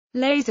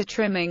Laser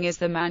trimming is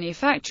the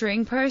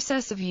manufacturing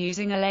process of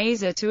using a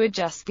laser to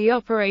adjust the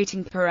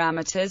operating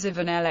parameters of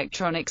an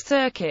electronic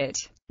circuit.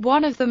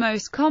 One of the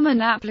most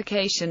common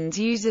applications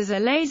uses a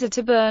laser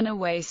to burn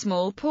away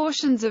small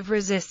portions of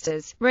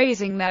resistors,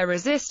 raising their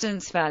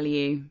resistance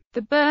value.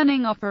 The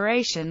burning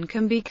operation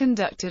can be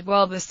conducted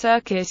while the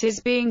circuit is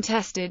being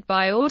tested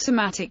by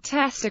automatic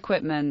test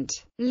equipment,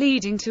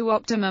 leading to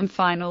optimum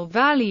final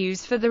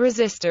values for the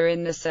resistor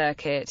in the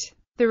circuit.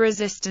 The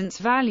resistance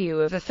value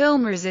of a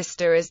film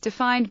resistor is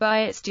defined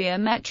by its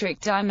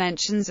geometric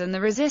dimensions and the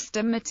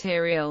resistor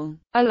material.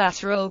 A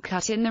lateral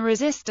cut in the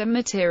resistor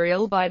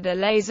material by the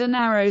laser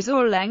narrows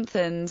or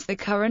lengthens the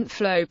current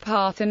flow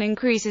path and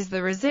increases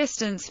the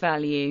resistance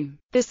value.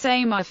 The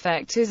same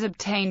effect is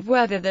obtained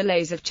whether the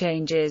laser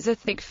changes a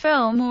thick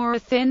film or a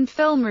thin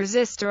film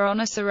resistor on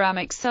a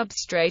ceramic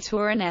substrate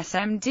or an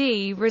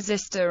SMD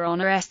resistor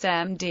on a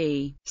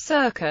SMD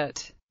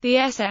circuit. The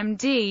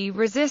SMD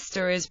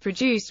resistor is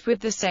produced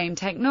with the same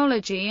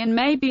technology and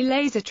may be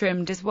laser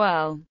trimmed as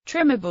well.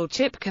 Trimmable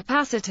chip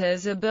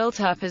capacitors are built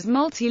up as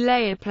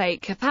multi-layer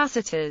plate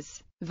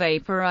capacitors.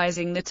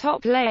 Vaporizing the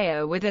top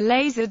layer with a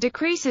laser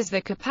decreases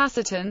the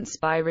capacitance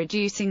by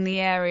reducing the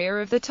area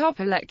of the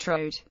top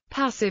electrode.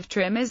 Passive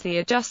trim is the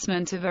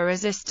adjustment of a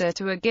resistor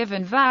to a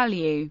given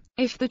value.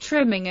 If the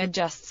trimming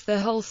adjusts the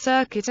whole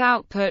circuit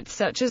output,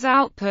 such as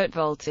output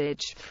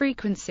voltage,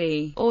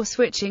 frequency, or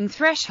switching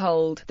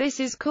threshold, this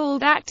is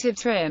called active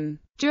trim.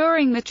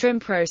 During the trim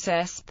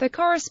process, the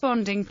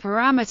corresponding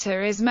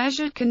parameter is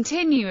measured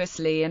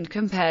continuously and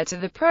compared to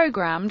the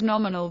programmed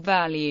nominal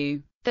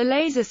value. The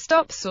laser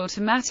stops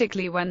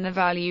automatically when the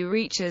value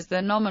reaches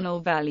the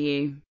nominal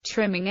value.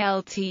 Trimming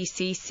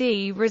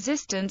LTCC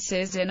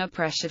resistances in a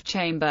pressure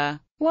chamber.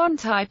 One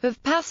type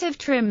of passive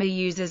trimmer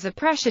uses a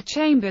pressure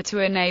chamber to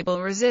enable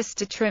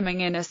resistor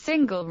trimming in a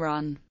single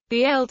run.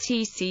 The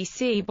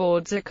LTCC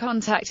boards are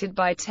contacted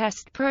by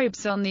test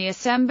probes on the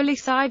assembly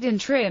side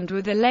and trimmed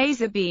with a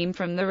laser beam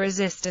from the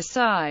resistor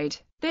side.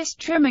 This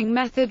trimming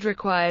method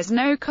requires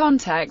no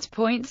contact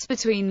points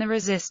between the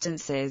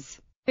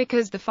resistances,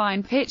 because the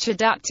fine-pitch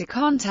adapter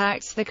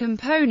contacts the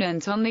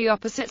component on the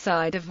opposite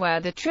side of where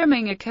the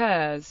trimming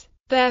occurs.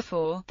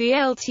 Therefore, the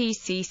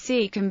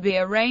LTCC can be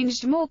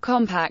arranged more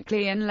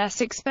compactly and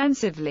less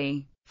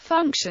expensively.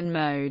 Function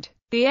mode.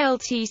 The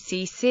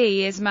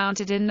LTCC is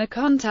mounted in the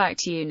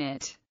contact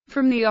unit.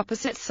 From the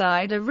opposite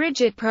side, a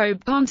rigid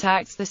probe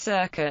contacts the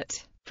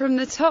circuit. From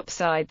the top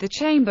side, the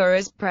chamber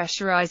is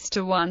pressurized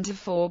to 1 to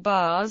 4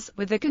 bars,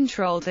 with a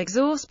controlled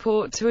exhaust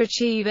port to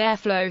achieve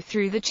airflow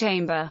through the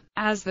chamber.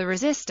 As the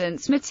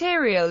resistance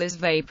material is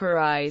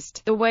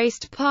vaporized, the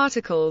waste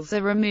particles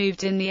are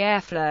removed in the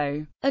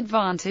airflow.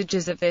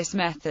 Advantages of this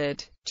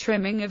method: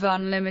 trimming of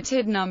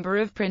unlimited number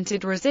of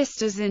printed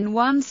resistors in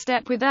one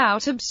step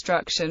without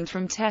obstruction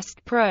from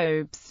test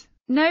probes.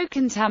 No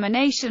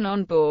contamination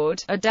on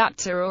board,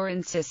 adapter or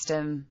in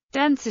system.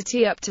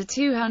 Density up to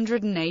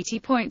 280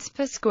 points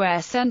per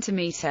square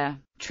centimeter.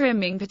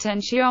 Trimming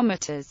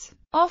potentiometers.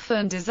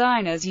 Often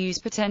designers use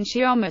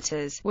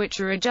potentiometers, which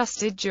are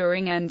adjusted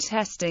during end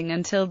testing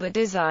until the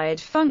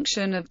desired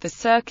function of the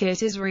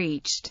circuit is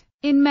reached.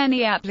 In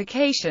many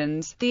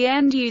applications, the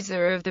end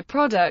user of the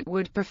product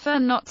would prefer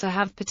not to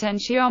have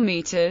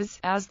potentiometers,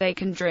 as they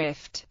can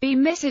drift, be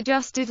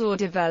misadjusted or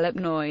develop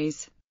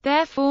noise.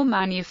 Therefore,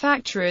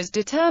 manufacturers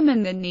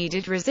determine the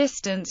needed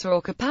resistance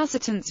or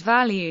capacitance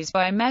values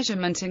by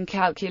measurement and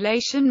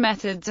calculation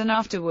methods and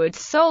afterwards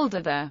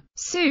solder the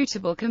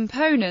suitable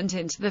component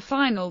into the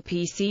final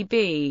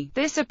PCB.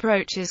 This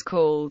approach is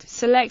called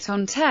select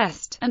on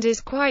test, and is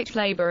quite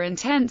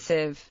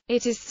labor-intensive.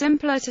 It is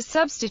simpler to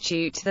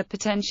substitute the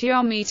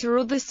potentiometer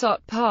or the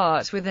SOT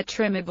part with a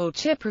trimmable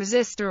chip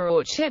resistor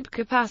or chip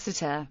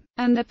capacitor,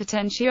 and the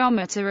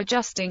potentiometer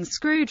adjusting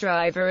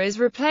screwdriver is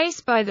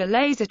replaced by the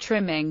laser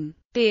trimming.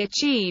 The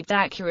achieved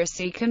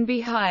accuracy can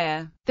be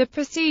higher. The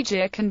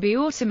procedure can be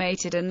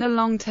automated and the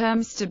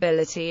long-term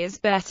stability is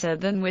better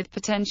than with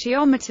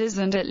potentiometers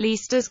and at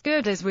least as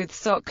good as with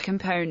SOC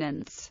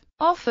components.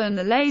 Often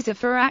the laser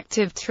for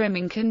active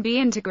trimming can be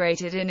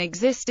integrated in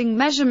existing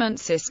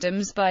measurement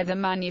systems by the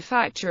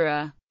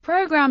manufacturer,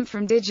 programmed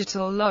from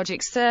digital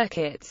logic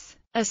circuits.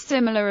 A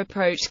similar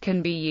approach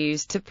can be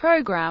used to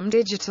program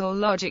digital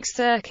logic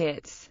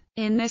circuits.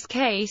 In this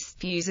case,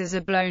 fuses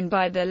are blown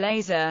by the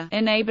laser,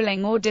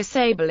 enabling or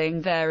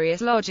disabling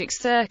various logic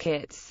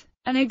circuits.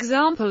 An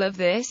example of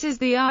this is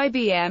the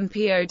IBM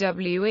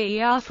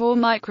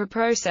POWER4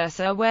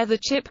 microprocessor, where the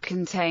chip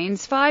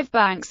contains 5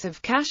 banks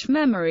of cache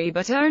memory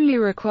but only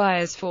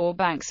requires 4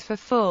 banks for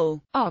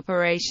full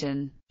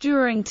operation.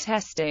 During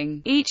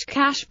testing, each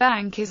cache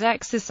bank is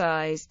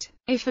exercised.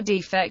 If a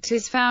defect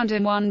is found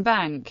in one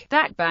bank,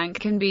 that bank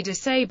can be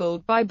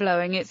disabled by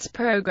blowing its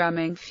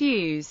programming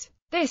fuse.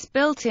 This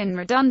built-in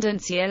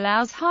redundancy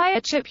allows higher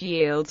chip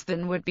yields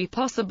than would be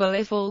possible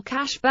if all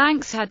cache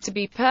banks had to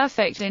be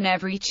perfect in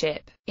every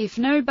chip. If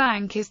no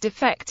bank is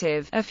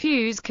defective, a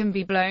fuse can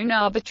be blown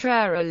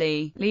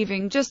arbitrarily,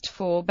 leaving just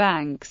 4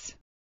 banks.